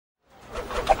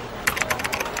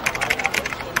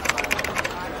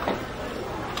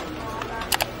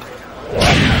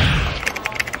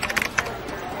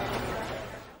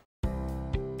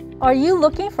Are you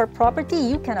looking for property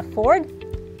you can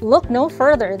afford? Look no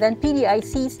further than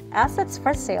PDIC's Assets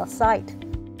for Sale site.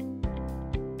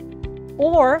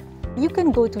 Or you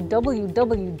can go to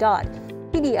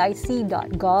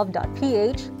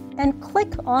www.pdic.gov.ph and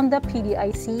click on the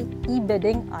PDIC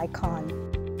e-bidding icon.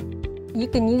 You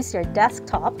can use your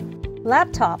desktop,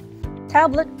 laptop,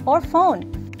 tablet, or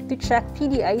phone to check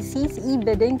PDIC's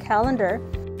e-bidding calendar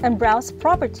and browse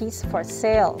properties for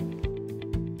sale.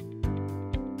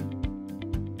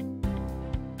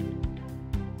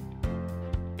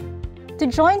 To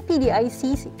join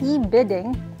PDIC's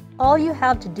e-bidding, all you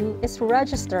have to do is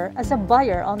register as a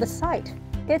buyer on the site.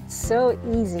 It's so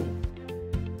easy.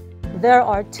 There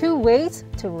are two ways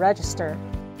to register.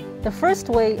 The first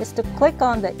way is to click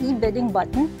on the e-bidding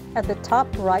button at the top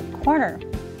right corner.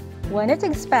 When it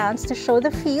expands to show the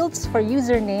fields for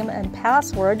username and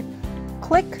password,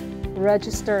 click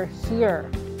Register here.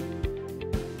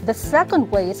 The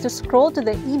second way is to scroll to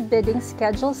the e-bidding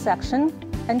schedule section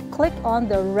and click on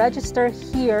the Register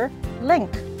Here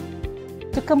link.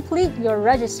 To complete your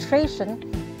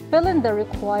registration, fill in the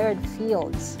required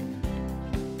fields.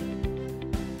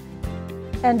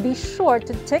 And be sure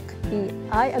to tick the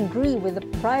I agree with the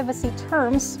privacy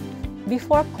terms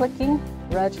before clicking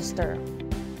Register.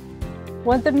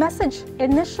 When the message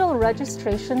Initial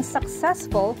Registration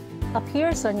Successful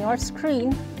appears on your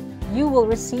screen, you will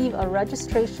receive a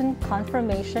registration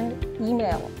confirmation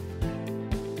email.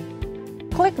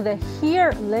 Click the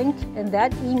Here link in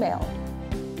that email.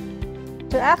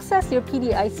 To access your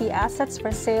PDIC Assets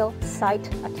for Sale site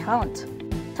account,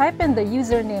 type in the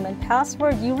username and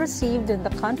password you received in the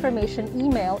confirmation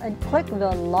email and click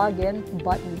the Login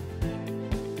button.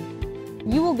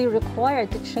 You will be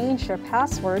required to change your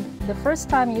password the first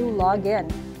time you log in.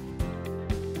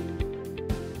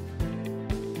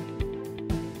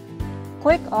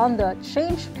 Click on the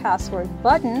Change Password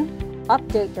button,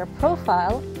 update your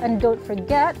profile, and don't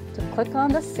forget to click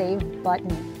on the Save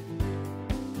button.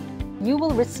 You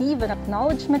will receive an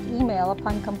acknowledgement email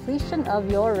upon completion of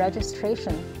your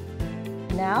registration.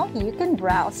 Now you can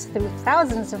browse through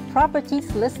thousands of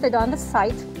properties listed on the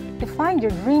site to find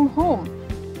your dream home,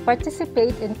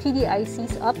 participate in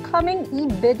PDIC's upcoming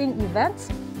e-bidding events,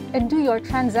 and do your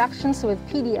transactions with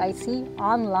PDIC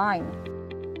online.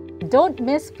 Don't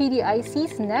miss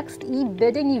PDIC's next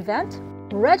e-bidding event.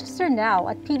 Register now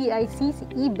at PDIC's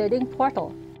e-bidding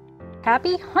portal.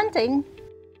 Happy hunting!